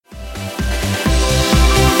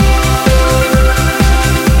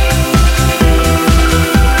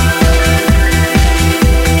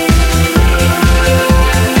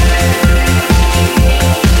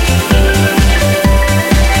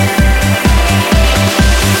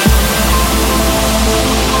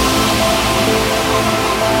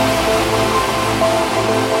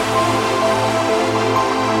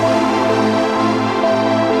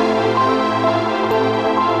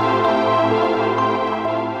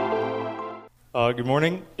Good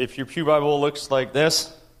morning. If your pew Bible looks like this,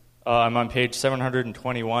 I'm on page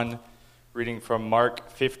 721, reading from Mark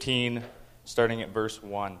 15, starting at verse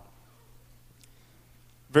 1.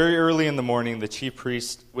 Very early in the morning, the chief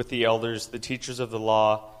priests with the elders, the teachers of the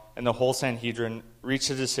law, and the whole Sanhedrin reached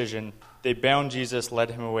a decision. They bound Jesus,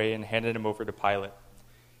 led him away, and handed him over to Pilate.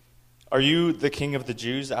 "Are you the king of the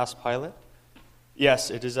Jews?" asked Pilate.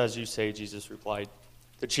 "Yes, it is as you say," Jesus replied.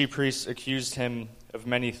 The chief priests accused him of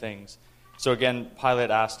many things. So again, Pilate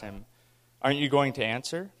asked him, "Aren't you going to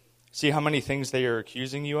answer? See how many things they are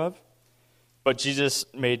accusing you of?" But Jesus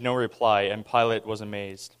made no reply, and Pilate was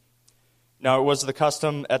amazed. Now it was the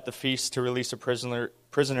custom at the feast to release a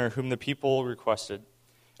prisoner whom the people requested.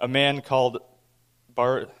 A man called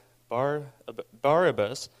Barabbas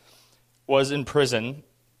was in prison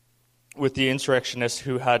with the insurrectionists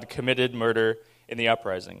who had committed murder in the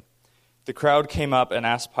uprising. The crowd came up and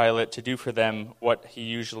asked Pilate to do for them what he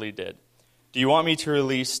usually did. "Do you want me to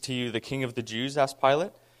release to you the king of the Jews?" asked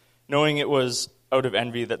Pilate, knowing it was out of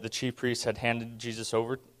envy that the chief priests had handed Jesus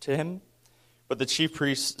over to him. But the chief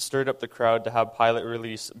priests stirred up the crowd to have Pilate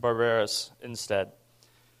release Barabbas instead.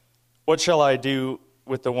 "What shall I do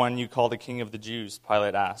with the one you call the king of the Jews?"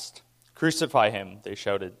 Pilate asked. "Crucify him," they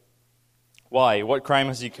shouted. "Why? What crime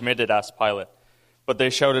has he committed?" asked Pilate. But they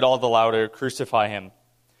shouted all the louder, "Crucify him."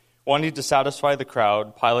 Wanting to satisfy the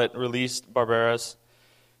crowd, Pilate released Barabbas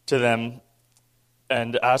to them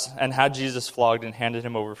and had Jesus flogged and handed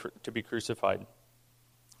him over to be crucified.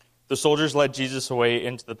 The soldiers led Jesus away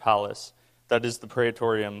into the palace, that is the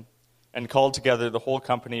praetorium, and called together the whole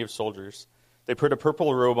company of soldiers. They put a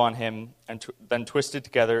purple robe on him and then twisted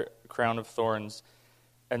together a crown of thorns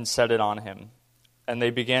and set it on him. And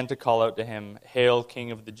they began to call out to him, "Hail, King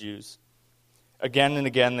of the Jews." Again and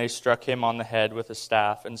again they struck him on the head with a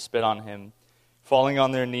staff and spit on him. Falling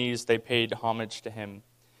on their knees, they paid homage to him.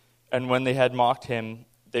 And when they had mocked him,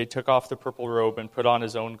 they took off the purple robe and put on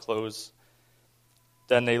his own clothes.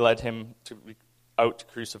 Then they led him out to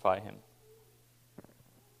crucify him.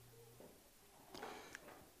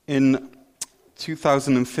 In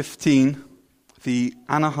 2015, the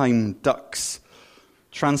Anaheim Ducks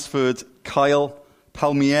transferred Kyle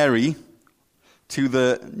Palmieri to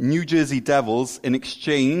the New Jersey Devils in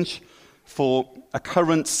exchange for a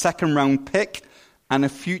current second-round pick and a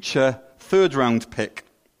future third-round pick.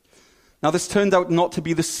 Now, this turned out not to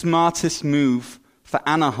be the smartest move for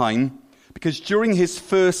Anaheim, because during his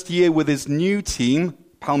first year with his new team,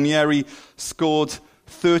 Palmieri scored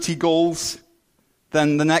 30 goals.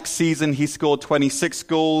 Then the next season, he scored 26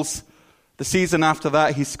 goals. The season after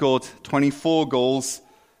that, he scored 24 goals,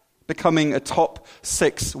 becoming a top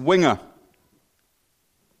 6 winger.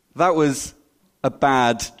 That was a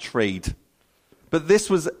bad trade. But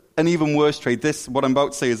this was an even worse trade. What I'm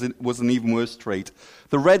about to say was an even worse trade.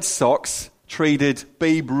 The Red Sox traded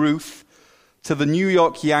Babe Ruth to the New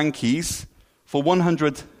York Yankees for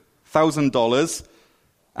 $100,000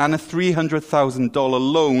 and a $300,000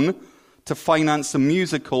 loan to finance a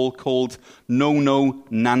musical called No No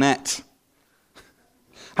Nanette.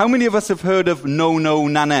 How many of us have heard of No No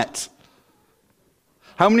Nanette?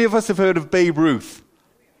 How many of us have heard of Babe Ruth?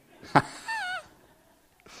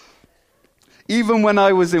 Even when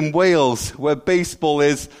I was in Wales, where baseball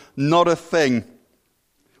is not a thing,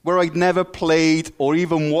 where I'd never played or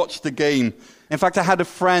even watched a game. In fact, I had a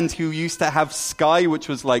friend who used to have Sky, which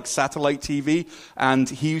was like satellite TV, and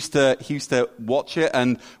he used to watch it,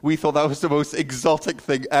 and we thought that was the most exotic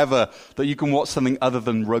thing ever, that you can watch something other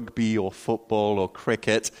than rugby or football or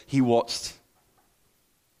cricket. He watched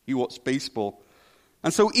baseball.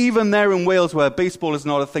 And so even there in Wales, where baseball is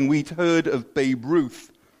not a thing, we'd heard of Babe Ruth.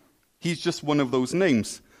 He's just one of those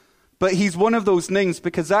names. But he's one of those names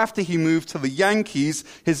because after he moved to the Yankees,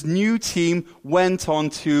 his new team went on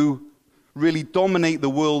to really dominate the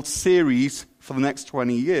World Series for the next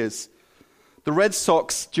 20 years. The Red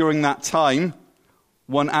Sox, during that time,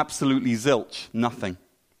 won absolutely zilch, nothing.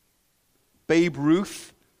 Babe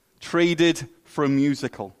Ruth traded for a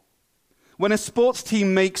musical. When a sports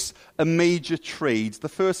team makes a major trade, the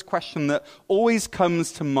first question that always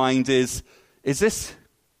comes to mind is this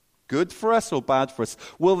good for us or bad for us?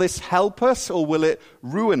 Will this help us or will it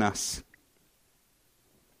ruin us?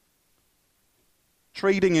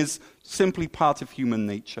 Trading is simply part of human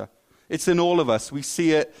nature. It's in all of us. We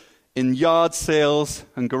see it in yard sales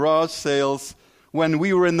and garage sales. When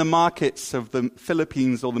we were in the markets of the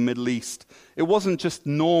Philippines or the Middle East, it wasn't just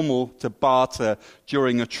normal to barter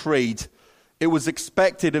during a trade. It was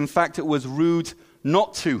expected. In fact, it was rude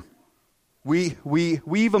not to. We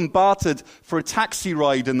even bartered for a taxi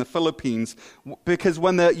ride in the Philippines because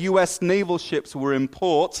when the U.S. naval ships were in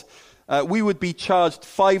port, we would be charged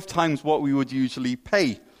 5 times what we would usually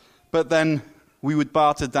pay. But then we would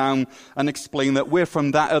barter down and explain that we're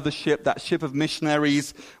from that other ship, that ship of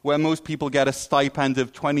missionaries, where most people get a stipend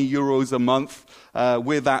of 20 euros a month.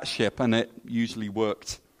 We're that ship, and it usually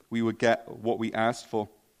worked. We would get what we asked for.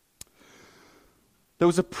 There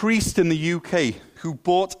was a priest in the UK who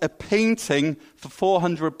bought a painting for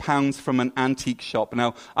 £400 from an antique shop.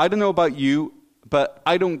 Now, I don't know about you, but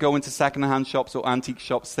I don't go into second-hand shops or antique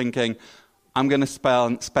shops thinking, I'm going to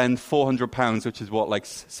spend £400, which is what, like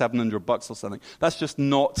 $700 or something. That's just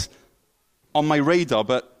not on my radar,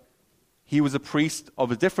 but he was a priest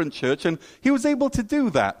of a different church, and he was able to do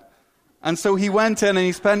that. And so he went in and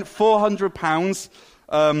he spent £400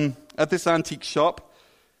 at this antique shop.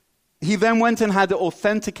 He then went and had it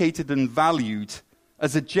authenticated and valued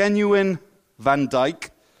as a genuine Van Dyck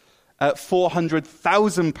at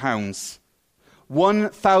 £400,000,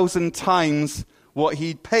 1,000 times what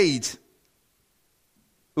he'd paid.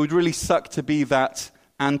 It would really suck to be that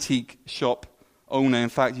antique shop owner. In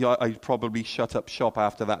fact, I'd probably shut up shop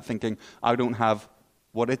after that, thinking, I don't have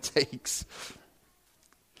what it takes.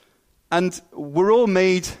 And we're all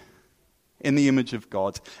made in the image of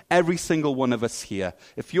God. Every single one of us here.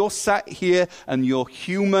 If you're sat here and you're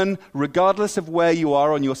human, regardless of where you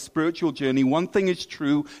are on your spiritual journey, one thing is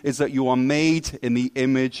true, is that you are made in the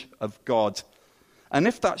image of God. And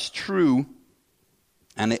if that's true,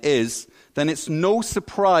 and it is, then it's no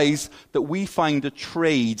surprise that we find a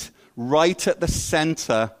trade right at the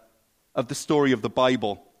center of the story of the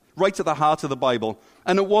Bible, right at the heart of the Bible.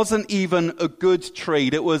 And it wasn't even a good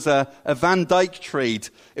trade. It was a Van Dyck trade.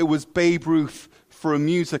 It was Babe Ruth for a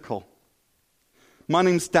musical. My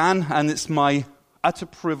name's Dan, and it's my utter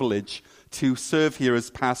privilege to serve here as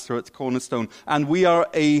pastor at Cornerstone. And we are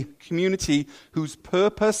a community whose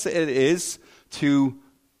purpose it is to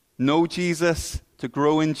know Jesus, to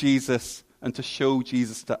grow in Jesus, and to show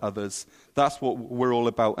Jesus to others. That's what we're all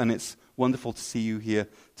about, and it's wonderful to see you here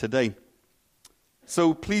today.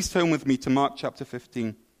 So please turn with me to Mark chapter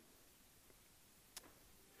 15.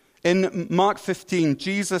 In Mark 15,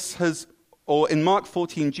 in Mark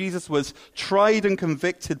 14, Jesus was tried and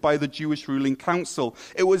convicted by the Jewish ruling council.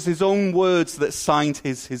 It was his own words that signed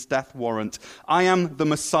his death warrant. I am the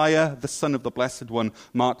Messiah, the Son of the Blessed One,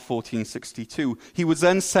 Mark 14:62. He was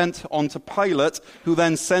then sent on to Pilate, who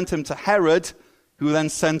then sent him to Herod, who then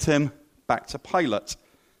sent him back to Pilate.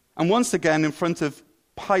 And once again, in front of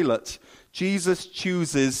Pilate, Jesus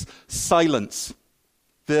chooses silence.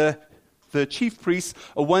 The chief priests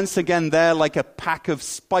are once again there like a pack of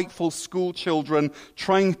spiteful school children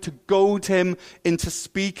trying to goad him into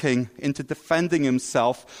speaking, into defending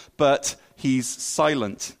himself, but he's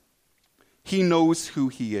silent. He knows who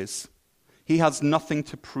he is. He has nothing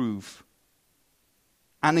to prove.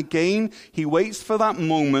 And again, he waits for that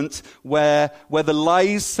moment where the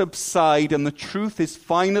lies subside and the truth is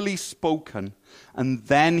finally spoken, and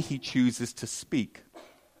then he chooses to speak.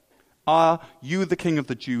 Are you the king of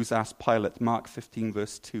the Jews? Asked Pilate, Mark 15,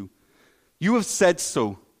 verse 2. You have said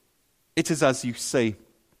so. It is as you say,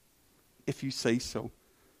 if you say so.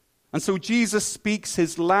 And so Jesus speaks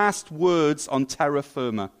his last words on terra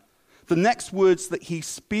firma. The next words that he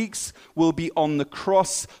speaks will be on the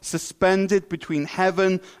cross, suspended between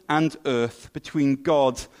heaven and earth, between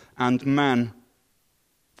God and man.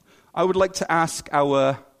 I would like to ask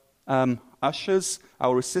our ushers,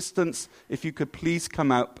 our assistants, if you could please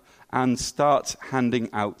come up and start handing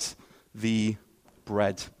out the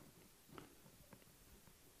bread.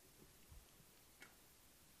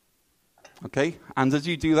 Okay, and as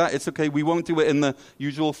you do that, it's okay. We won't do it in the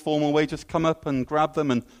usual formal way. Just come up and grab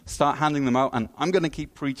them and start handing them out, and I'm going to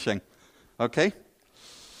keep preaching. Okay?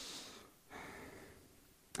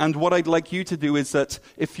 And what I'd like you to do is that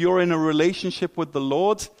if you're in a relationship with the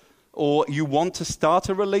Lord, or you want to start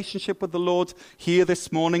a relationship with the Lord here this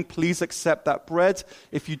morning, please accept that bread.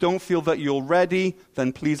 If you don't feel that you're ready,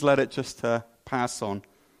 then please let it just pass on.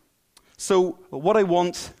 So what I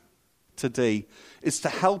want today is to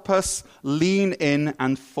help us lean in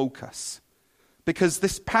and focus. Because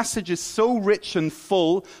this passage is so rich and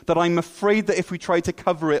full that I'm afraid that if we try to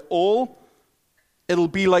cover it all, it'll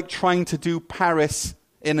be like trying to do Paris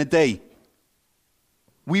in a day.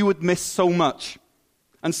 We would miss so much.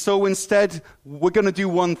 And so instead, we're going to do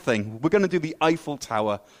one thing. We're going to do the Eiffel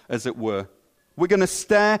Tower, as it were. We're going to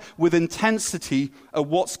stare with intensity at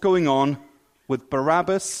what's going on with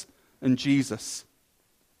Barabbas and Jesus.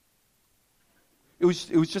 It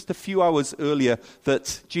was just a few hours earlier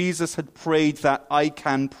that Jesus had prayed that I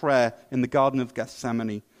can prayer in the Garden of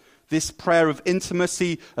Gethsemane. This prayer of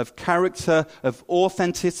intimacy, of character, of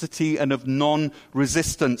authenticity, and of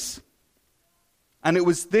non-resistance. And it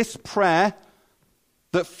was this prayer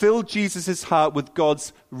that filled Jesus' heart with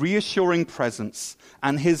God's reassuring presence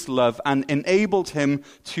and his love and enabled him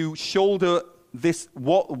to shoulder this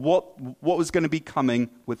what was going to be coming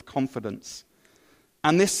with confidence.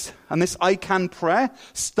 And this I can prayer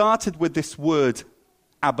started with this word,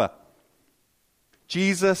 Abba.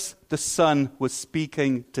 Jesus, the Son, was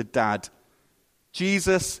speaking to Dad.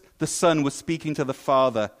 Jesus, the Son, was speaking to the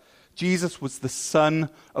Father. Jesus was the Son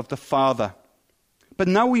of the Father. But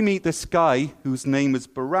now we meet this guy whose name is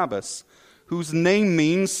Barabbas, whose name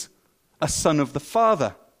means a son of the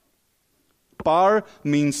Father. Bar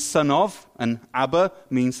means son of, and Abba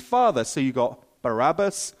means father. So you got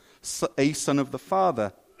Barabbas, a son of the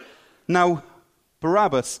Father. Now,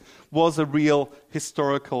 Barabbas was a real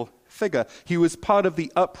historical figure. He was part of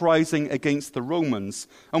the uprising against the Romans.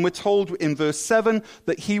 And we're told in verse 7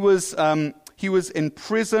 that he was in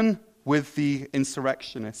prison with the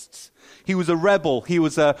insurrectionists. He was a rebel. He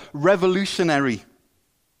was a revolutionary.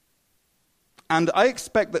 And I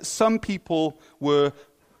expect that some people were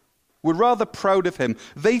rather proud of him.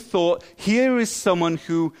 They thought, here is someone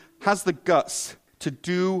who has the guts to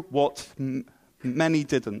do what many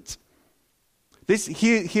didn't.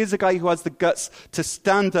 Here's a guy who has the guts to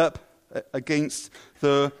stand up against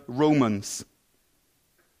the Romans.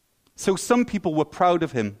 So some people were proud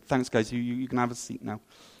of him. Thanks, guys. You can have a seat now.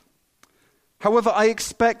 However, I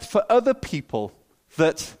expect for other people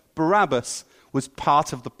that Barabbas was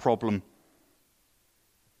part of the problem.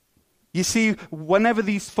 You see, whenever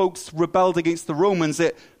these folks rebelled against the Romans,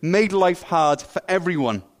 it made life hard for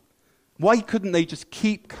everyone. Why couldn't they just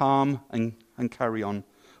keep calm and carry on?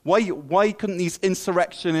 Why couldn't these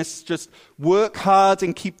insurrectionists just work hard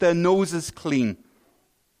and keep their noses clean?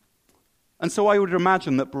 And so I would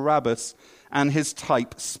imagine that Barabbas and his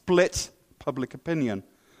type split public opinion.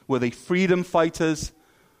 Were they freedom fighters?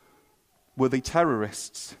 Were they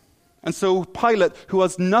terrorists? And so Pilate, who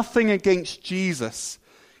has nothing against Jesus,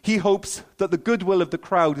 he hopes that the goodwill of the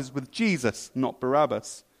crowd is with Jesus, not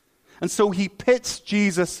Barabbas. And so he pits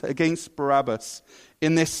Jesus against Barabbas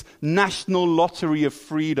in this national lottery of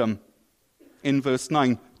freedom in verse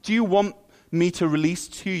 9. Do you want me to release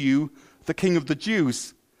to you the King of the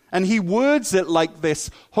Jews? And he words it like this,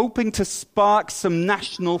 hoping to spark some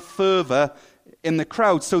national fervor in the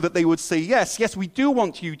crowd so that they would say, yes, we do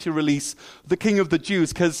want you to release the King of the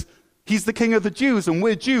Jews because he's the King of the Jews and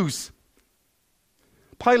we're Jews.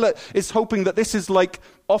 Pilate is hoping that this is like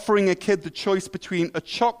offering a kid the choice between a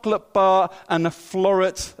chocolate bar and a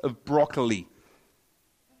floret of broccoli.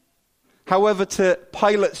 However, to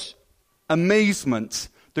Pilate's amazement,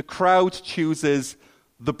 the crowd chooses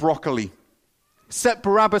the broccoli. Set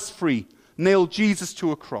Barabbas free, nail Jesus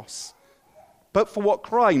to a cross. But for what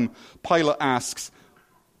crime? Pilate asks.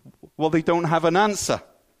 Well, they don't have an answer.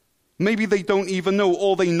 Maybe they don't even know.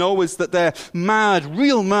 All they know is that they're mad,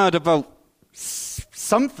 real mad about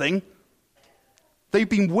something. They've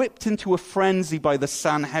been whipped into a frenzy by the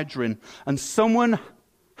Sanhedrin, and someone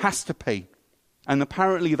has to pay. And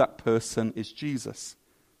apparently that person is Jesus.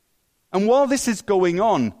 And while this is going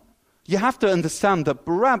on, you have to understand that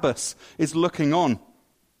Barabbas is looking on.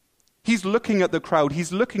 He's looking at the crowd.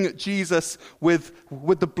 He's looking at Jesus with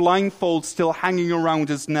the blindfold still hanging around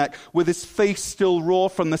his neck, with his face still raw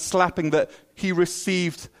from the slapping that he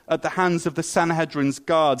received at the hands of the Sanhedrin's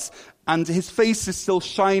guards. And his face is still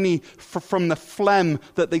shiny from the phlegm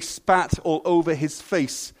that they spat all over his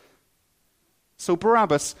face. So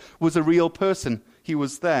Barabbas was a real person. He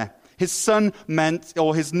was there. His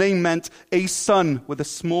name meant a son with a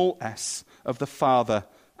small s of the Father.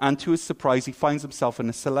 And to his surprise, he finds himself in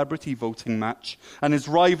a celebrity voting match. And his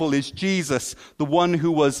rival is Jesus, the one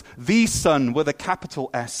who was the Son with a capital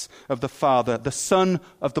S of the Father, the Son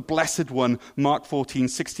of the Blessed One, Mark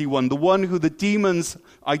 14:61, the one who the demons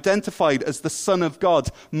identified as the Son of God,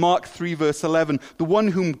 Mark 3 verse 11, the one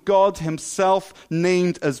whom God himself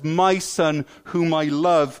named as my Son, whom I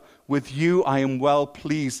love. With you I am well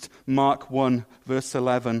pleased, Mark 1 verse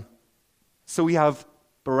 11. So we have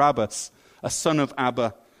Barabbas, a son of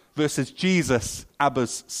Abba, versus Jesus,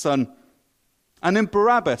 Abba's son. And in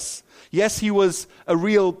Barabbas, yes, he was a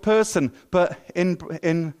real person, but in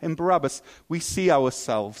Barabbas, we see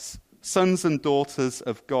ourselves, sons and daughters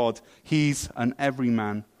of God. He's an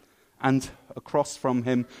everyman. And across from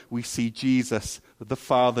him, we see Jesus, the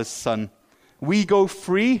Father's Son. We go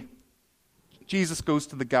free. Jesus goes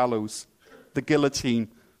to the gallows, the guillotine,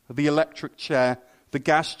 the electric chair, the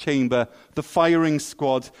gas chamber, the firing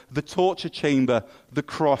squad, the torture chamber, the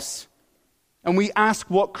cross. And we ask,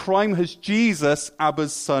 what crime has Jesus,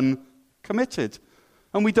 Abba's son, committed?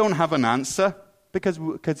 And we don't have an answer because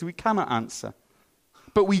we cannot answer.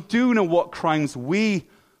 But we do know what crimes we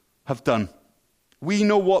have done. We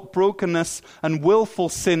know what brokenness and willful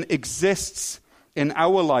sin exists in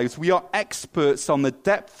our lives. We are experts on the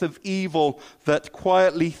depth of evil that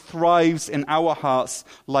quietly thrives in our hearts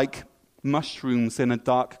like mushrooms in a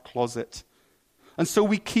dark closet. And so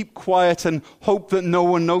we keep quiet and hope that no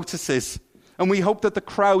one notices. And we hope that the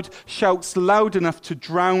crowd shouts loud enough to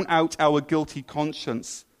drown out our guilty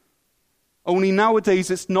conscience. Only nowadays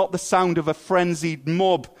it's not the sound of a frenzied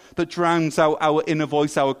mob that drowns out our inner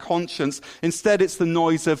voice, our conscience. Instead, it's the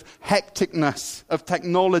noise of hecticness, of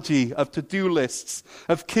technology, of to-do lists,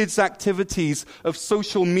 of kids' activities, of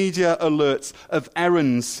social media alerts, of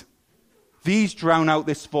errands. These drown out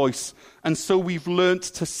this voice, and so we've learnt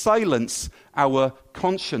to silence our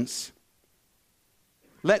conscience.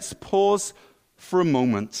 Let's pause for a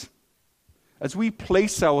moment. As we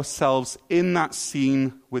place ourselves in that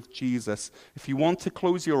scene with Jesus, if you want to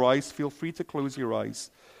close your eyes, feel free to close your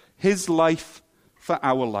eyes. His life for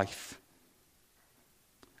our life.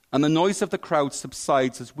 And the noise of the crowd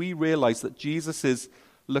subsides as we realize that Jesus is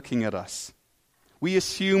looking at us. We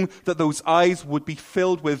assume that those eyes would be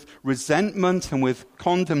filled with resentment and with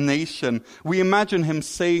condemnation. We imagine him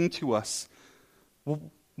saying to us, well,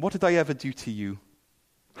 what did I ever do to you?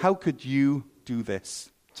 How could you do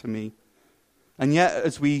this to me? And yet,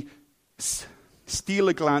 as we steal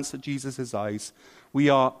a glance at Jesus' eyes, we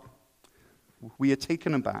are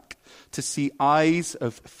taken aback to see eyes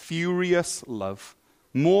of furious love,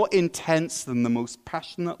 more intense than the most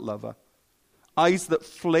passionate lover, eyes that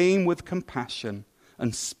flame with compassion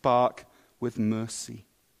and spark with mercy.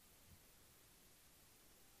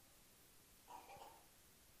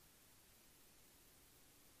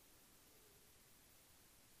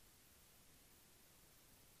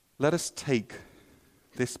 Let us take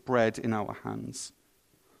this bread in our hands.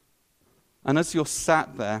 And as you're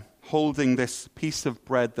sat there holding this piece of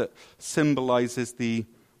bread that symbolizes the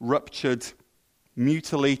ruptured,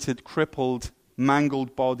 mutilated, crippled,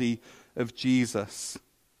 mangled body of Jesus,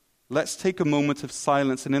 let's take a moment of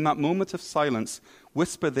silence. And in that moment of silence,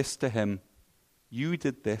 whisper this to him. You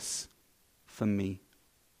did this for me.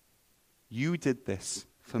 You did this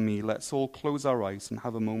for me. Let's all close our eyes and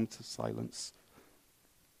have a moment of silence.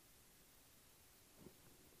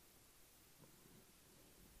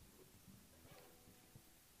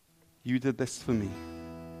 You did this for me.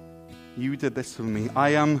 You did this for me.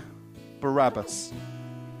 I am Barabbas,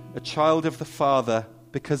 a child of the Father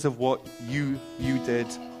because of what you did.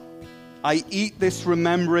 I eat this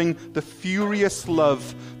remembering the furious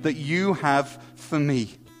love that you have for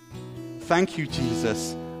me. Thank you,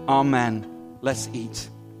 Jesus. Amen. Let's eat.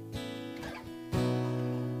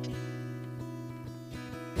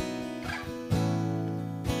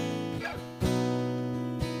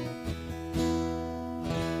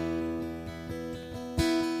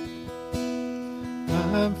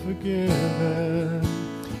 I'm forgiven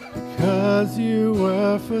because you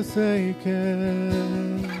were forsaken.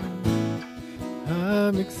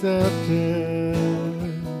 I'm accepted.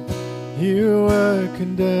 You were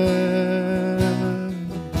condemned.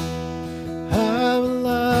 I'm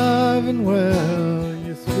alive and well.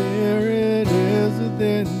 Your spirit is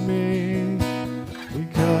within me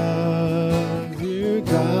because you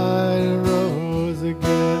died and rose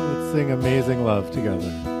again. Let's sing Amazing Love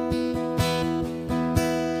together.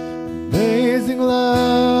 Amazing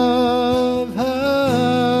love,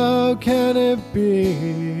 how can it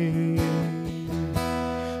be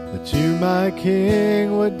that you, my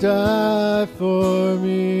King, would die for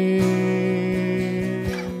me?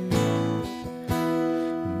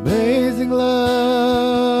 Amazing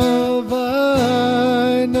love,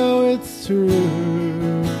 I know it's true.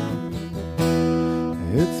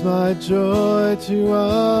 It's my joy to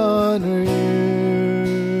honor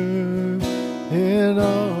you in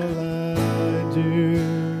all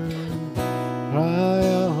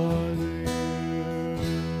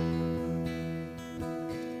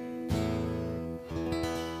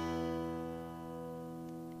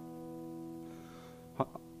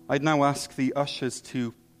I'd now ask the ushers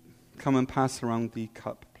to come and pass around the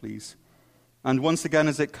cup, please. And once again,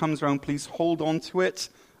 as it comes around, please hold on to it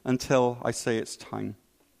until I say it's time.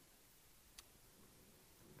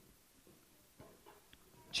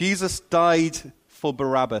 Jesus died for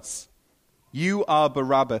Barabbas. You are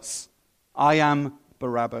Barabbas. I am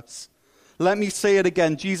Barabbas. Let me say it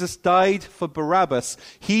again. Jesus died for Barabbas.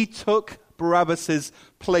 He took Barabbas's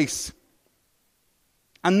place.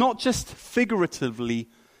 And not just figuratively,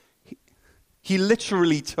 he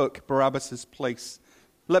literally took Barabbas's place.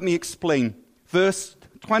 Let me explain. Verse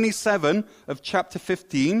 27 of chapter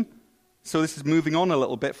 15 So this is moving on a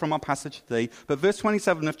little bit from our passage today. But verse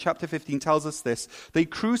 27 of chapter 15 tells us this. They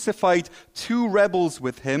crucified 2 rebels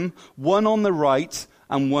with him, one on the right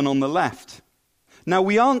and one on the left. Now,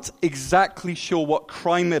 we aren't exactly sure what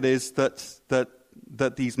crime it is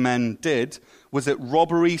that these men did. Was it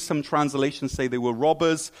robbery? Some translations say they were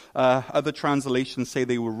robbers. Other translations say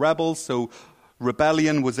they were rebels. So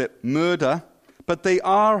rebellion, was it murder? But they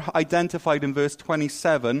are identified in verse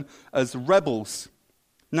 27 as rebels.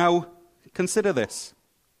 Now, consider this.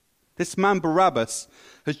 This man Barabbas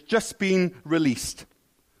has just been released.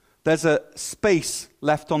 There's a space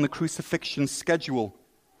left on the crucifixion schedule.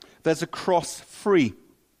 There's a cross free.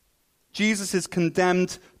 Jesus is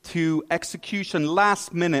condemned to execution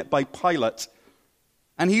last minute by Pilate.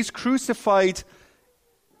 And he's crucified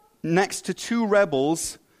next to 2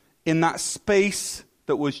 rebels in that space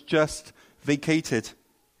that was just vacated.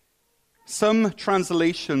 Some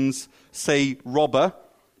translations say robber,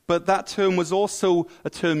 but that term was also a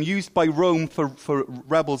term used by Rome for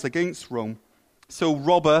rebels against Rome. So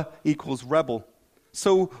robber equals rebel.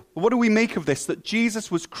 So what do we make of this? That Jesus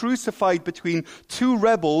was crucified between 2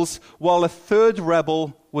 rebels while a 3rd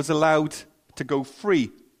rebel was allowed to go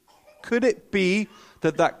free. Could it be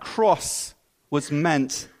that cross was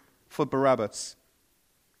meant for Barabbas?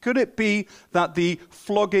 Could it be that the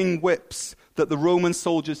flogging whips that the Roman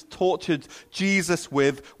soldiers tortured Jesus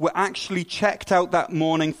with were actually checked out that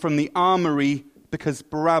morning from the armory because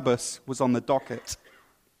Barabbas was on the docket?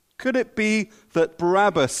 Could it be that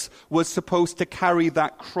Barabbas was supposed to carry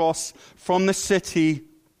that cross from the city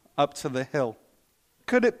up to the hill?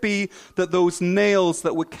 Could it be that those nails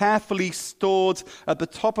that were carefully stored at the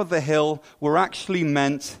top of the hill were actually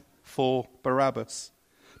meant for Barabbas?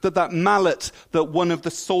 That mallet that one of the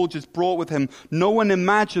soldiers brought with him, no one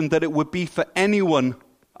imagined that it would be for anyone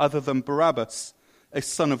other than Barabbas, a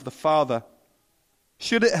son of the Father.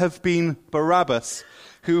 Should it have been Barabbas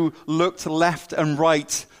who looked left and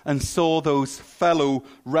right and saw those fellow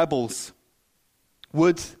rebels?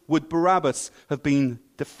 Would Barabbas have been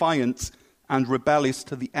defiant and rebellious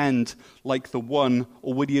to the end like the one,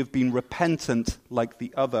 or would he have been repentant like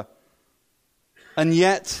the other? And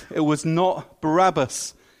yet, it was not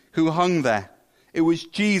Barabbas who hung there. It was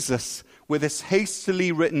Jesus with this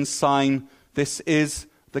hastily written sign, "This is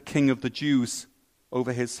the King of the Jews,"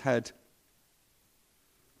 over his head.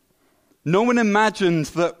 No one imagined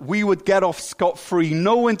that we would get off scot-free.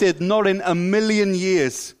 No one did, not in a million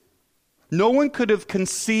years. No one could have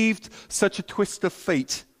conceived such a twist of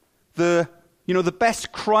fate. The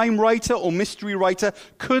best crime writer or mystery writer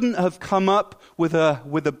couldn't have come up with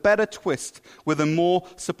a better twist, with a more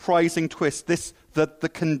surprising twist. That the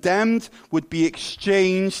condemned would be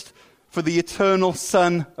exchanged for the eternal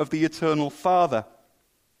Son of the eternal Father.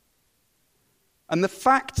 And the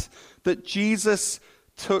fact that Jesus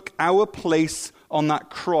took our place on that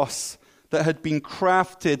cross that had been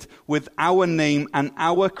crafted with our name and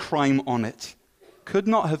our crime on it could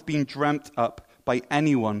not have been dreamt up by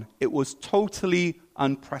anyone. It was totally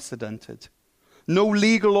unprecedented. No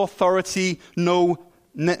legal authority, no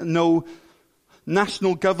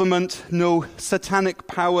national government, no satanic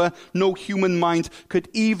power, no human mind could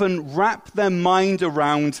even wrap their mind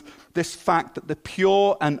around this fact that the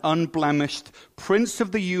pure and unblemished Prince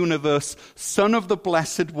of the universe, Son of the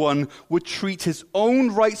Blessed One, would treat his own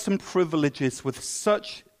rights and privileges with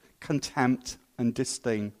such contempt and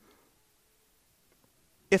disdain.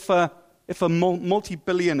 If a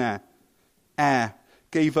multi-billionaire heir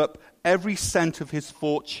gave up every cent of his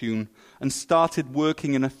fortune and started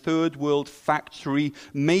working in a third world factory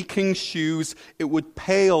making shoes, it would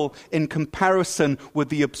pale in comparison with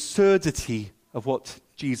the absurdity of what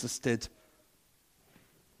Jesus did.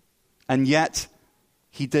 And yet,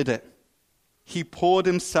 he did it. He poured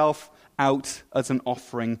himself out as an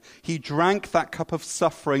offering. He drank that cup of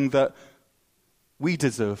suffering that we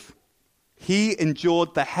deserve. He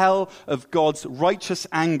endured the hell of God's righteous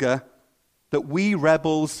anger that we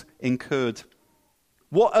rebels incurred.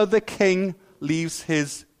 What other king leaves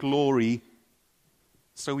his glory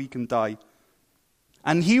so he can die?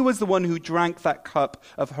 And he was the one who drank that cup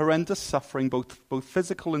of horrendous suffering, both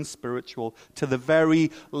physical and spiritual, to the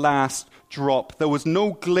very last drop. There was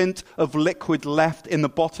no glint of liquid left in the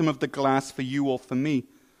bottom of the glass for you or for me.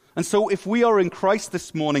 And so if we are in Christ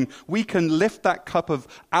this morning, we can lift that cup of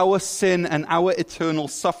our sin and our eternal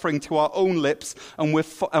suffering to our own lips, and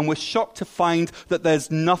we're shocked to find that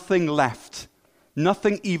there's nothing left,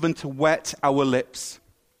 nothing even to wet our lips.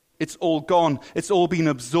 It's all gone. It's all been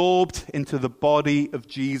absorbed into the body of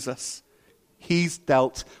Jesus. He's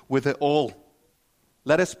dealt with it all.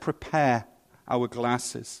 Let us prepare our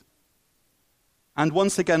glasses. And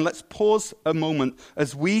once again, let's pause a moment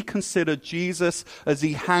as we consider Jesus as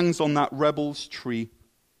he hangs on that rebel's tree,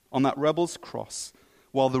 on that rebel's cross,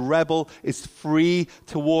 while the rebel is free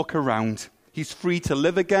to walk around. He's free to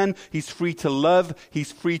live again. He's free to love.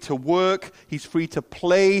 He's free to work. He's free to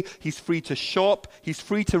play. He's free to shop. He's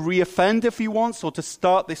free to reoffend if he wants, or to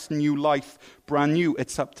start this new life brand new.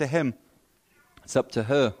 It's up to him. It's up to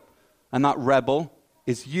her. And that rebel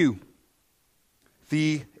is you.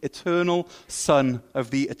 The eternal Son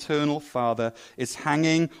of the eternal Father is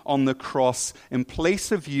hanging on the cross in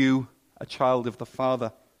place of you, a child of the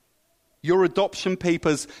Father. Your adoption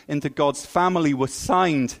papers into God's family were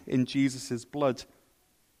signed in Jesus' blood.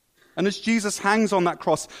 And as Jesus hangs on that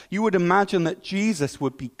cross, you would imagine that Jesus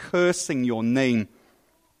would be cursing your name.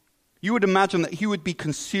 You would imagine that he would be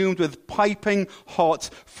consumed with piping hot,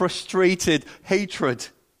 frustrated hatred.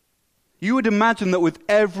 You would imagine that with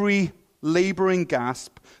every laboring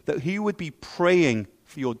gasp, that he would be praying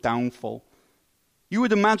for your downfall. You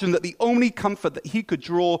would imagine that the only comfort that he could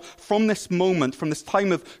draw from this moment, from this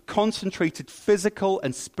time of concentrated physical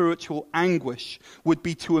and spiritual anguish, would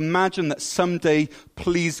be to imagine that someday,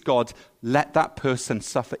 please God, let that person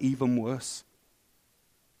suffer even worse.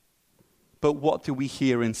 But what do we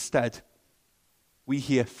hear instead? We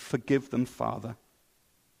hear, forgive them, Father.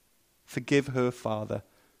 Forgive her, Father.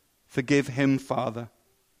 Forgive him, Father.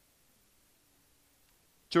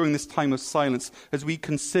 During this time of silence, as we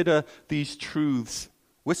consider these truths,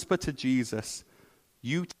 whisper to Jesus,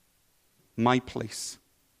 you took my place.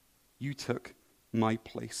 You took my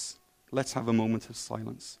place. Let's have a moment of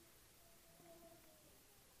silence.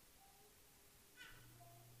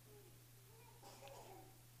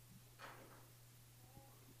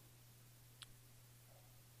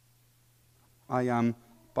 I am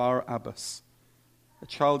Bar Abbas, a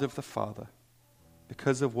child of the Father,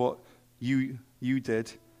 because of what you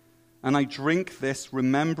did. And I drink this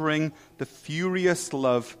remembering the furious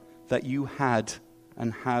love that you had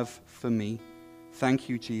and have for me. Thank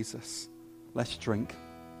you, Jesus. Let's drink.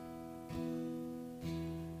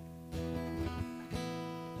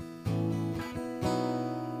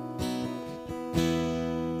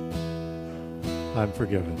 I'm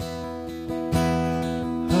forgiven.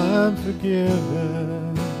 I'm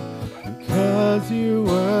forgiven because you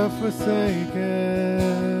were forsaken.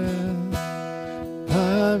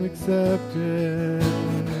 I'm accepted.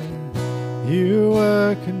 You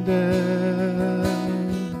were condemned.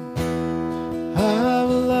 I'm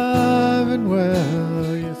alive and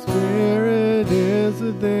well. Your spirit is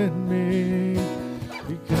within me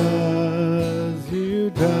because you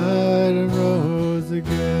died and rose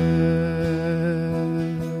again.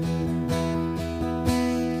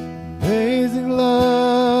 Amazing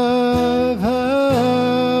love,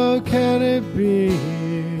 how can it be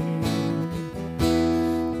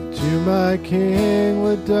that you, my King,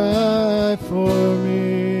 would die for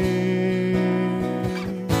me?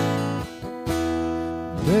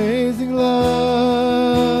 Amazing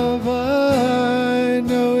love, I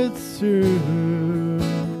know it's true.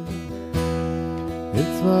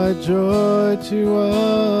 It's my joy to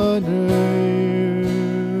honor you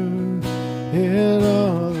in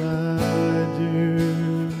all I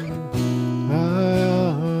do. I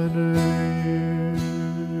honor you.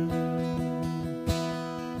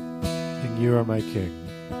 And you are my King.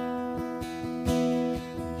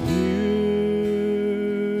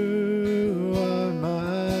 You are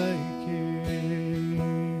my King.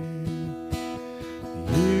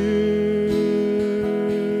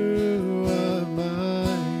 You are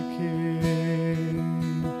my King.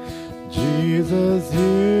 Jesus,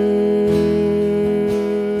 you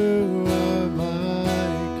are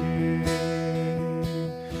my King.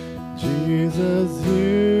 Jesus, you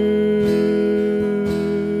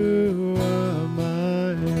are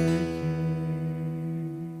my King.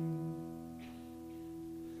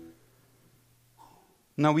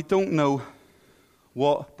 Now, we don't know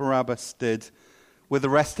what Barabbas did with the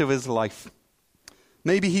rest of his life.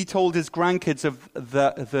 Maybe he told his grandkids of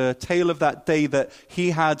the tale of that day that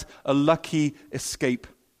he had a lucky escape.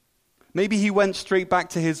 Maybe he went straight back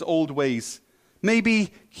to his old ways.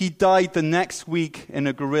 Maybe he died the next week in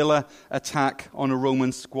a guerrilla attack on a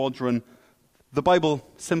Roman squadron. The Bible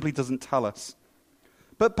simply doesn't tell us.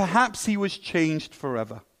 But perhaps he was changed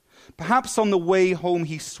forever. Perhaps on the way home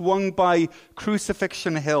he swung by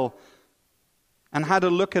Crucifixion Hill and had a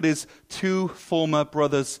look at his two former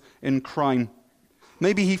brothers in crime.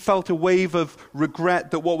 Maybe he felt a wave of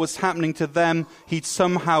regret that what was happening to them, he'd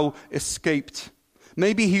somehow escaped.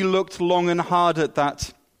 Maybe he looked long and hard at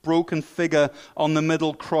that broken figure on the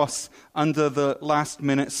middle cross under the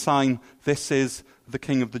last-minute sign, "This is the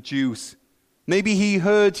King of the Jews." Maybe he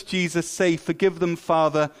heard Jesus say, "Forgive them,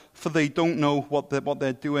 Father, for they don't know what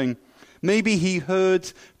they're doing." Maybe he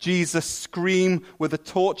heard Jesus scream with a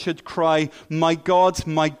tortured cry, my God,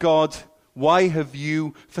 why have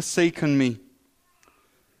you forsaken me?"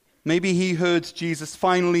 Maybe he heard Jesus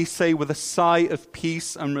finally say with a sigh of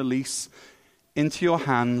peace and release, "Into your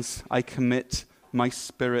hands I commit my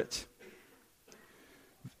spirit."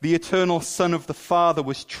 The eternal Son of the Father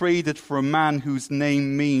was traded for a man whose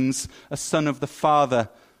name means a son of the Father.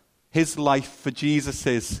 His life for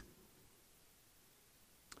Jesus'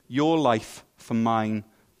 your life for mine.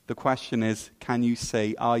 The question is,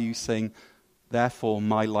 are you saying, therefore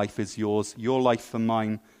my life is yours, your life for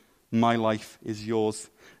mine, my life is yours?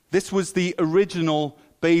 This was the original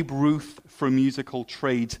Babe Ruth for a musical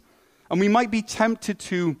trade. And we might be tempted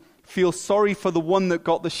to feel sorry for the one that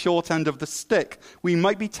got the short end of the stick. We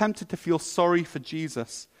might be tempted to feel sorry for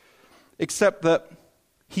Jesus, except that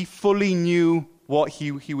he fully knew what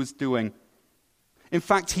he was doing. In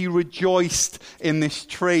fact, he rejoiced in this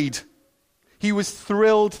trade. He was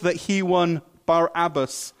thrilled that he won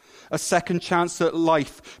Barabbas, a second chance at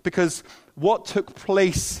life, because what took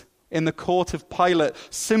place in the court of Pilate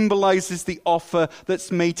symbolizes the offer that's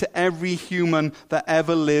made to every human that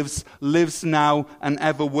ever lives now, and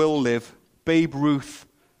ever will live. Babe Ruth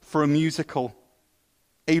for a musical.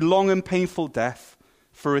 A long and painful death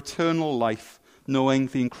for eternal life, knowing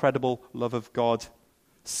the incredible love of God.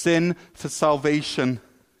 Sin for salvation.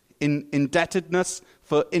 Indebtedness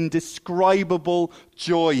for indescribable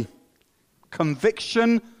joy.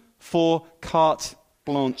 Conviction for carte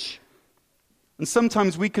blanche. And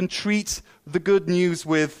sometimes we can treat the good news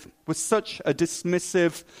with such a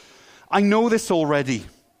dismissive, I know this already.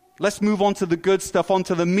 Let's move on to the good stuff, on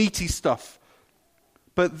to the meaty stuff.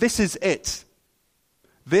 But this is it.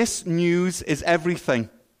 This news is everything.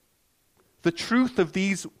 The truth of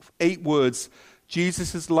these 8 words,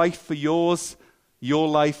 Jesus' life for yours, your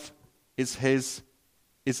life is his,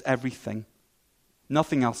 is everything.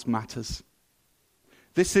 Nothing else matters.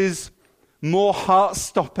 This is more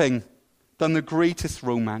heart-stopping than the greatest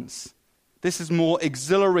romance. This is more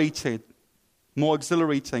exhilarating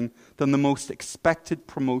than the most expected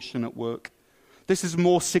promotion at work. This is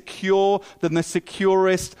more secure than the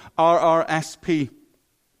securest RRSP.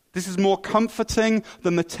 This is more comforting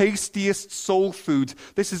than the tastiest soul food.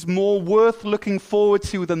 This is more worth looking forward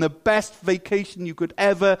to than the best vacation you could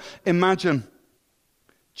ever imagine.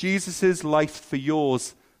 Jesus' life for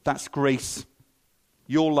yours, that's grace.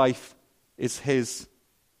 Your life is his.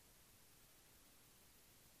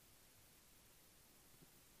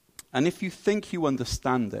 And if you think you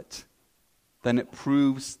understand it, then it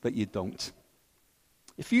proves that you don't.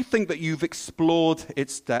 If you think that you've explored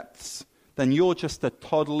its depths, then you're just a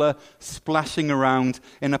toddler splashing around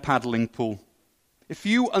in a paddling pool. If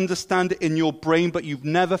you understand it in your brain, but you've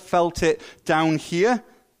never felt it down here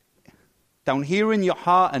in your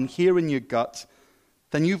heart and here in your gut,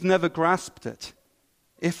 then you've never grasped it.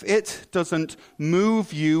 If it doesn't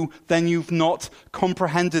move you, then you've not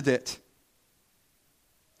comprehended it.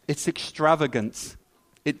 It's extravagant.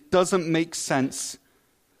 It doesn't make sense.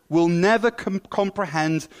 We'll never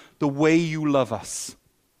comprehend the way you love us.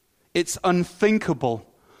 It's unthinkable.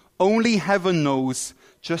 Only heaven knows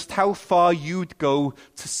just how far you'd go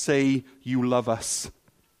to say you love us.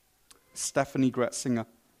 Stephanie Gretzinger.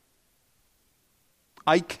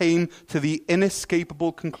 I came to the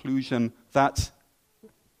inescapable conclusion that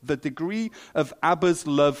the degree of Abba's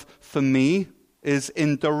love for me is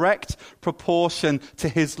in direct proportion to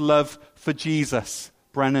his love for Jesus.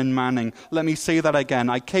 Brennan Manning. Let me say that again.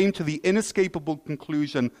 I came to the inescapable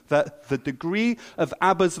conclusion that the degree of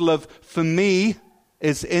Abba's love for me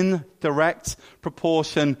is in direct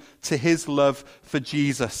proportion to his love for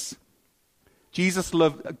Jesus.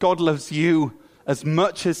 God loves you as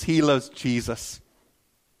much as he loves Jesus.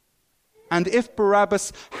 And if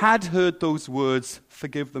Barabbas had heard those words,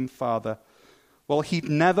 "Forgive them, Father," well, he'd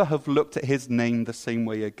never have looked at his name the same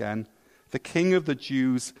way again. The King of the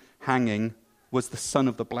Jews hanging was the Son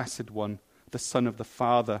of the Blessed One, the Son of the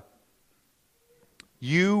Father.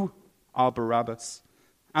 You are Barabbas.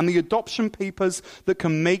 And the adoption papers that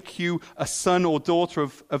can make you a son or daughter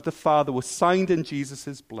of the Father were signed in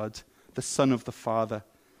Jesus' blood, the Son of the Father.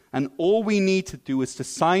 And all we need to do is to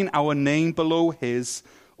sign our name below his.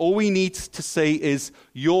 All we need to say is,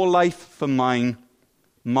 your life for mine,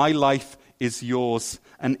 my life is yours.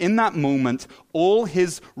 And in that moment, all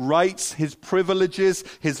his rights, his privileges,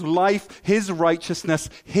 his life, his righteousness,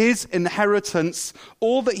 his inheritance,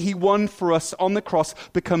 all that he won for us on the cross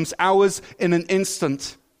becomes ours in an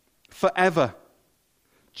instant, forever.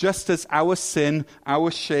 just as our sin,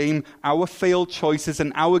 our shame, our failed choices,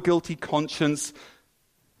 and our guilty conscience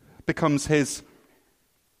becomes his.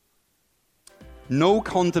 No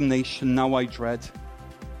condemnation now I dread.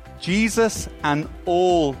 Jesus and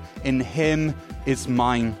all in him is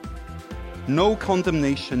mine. No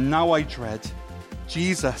condemnation now I dread.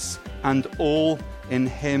 Jesus and all in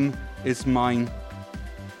him is mine.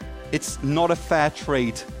 It's not a fair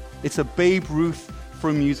trade. It's a Babe Ruth for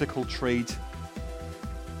a musical trade.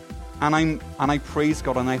 And I praise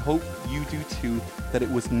God, and I hope you do too, that it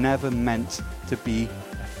was never meant to be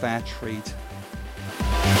a fair trade.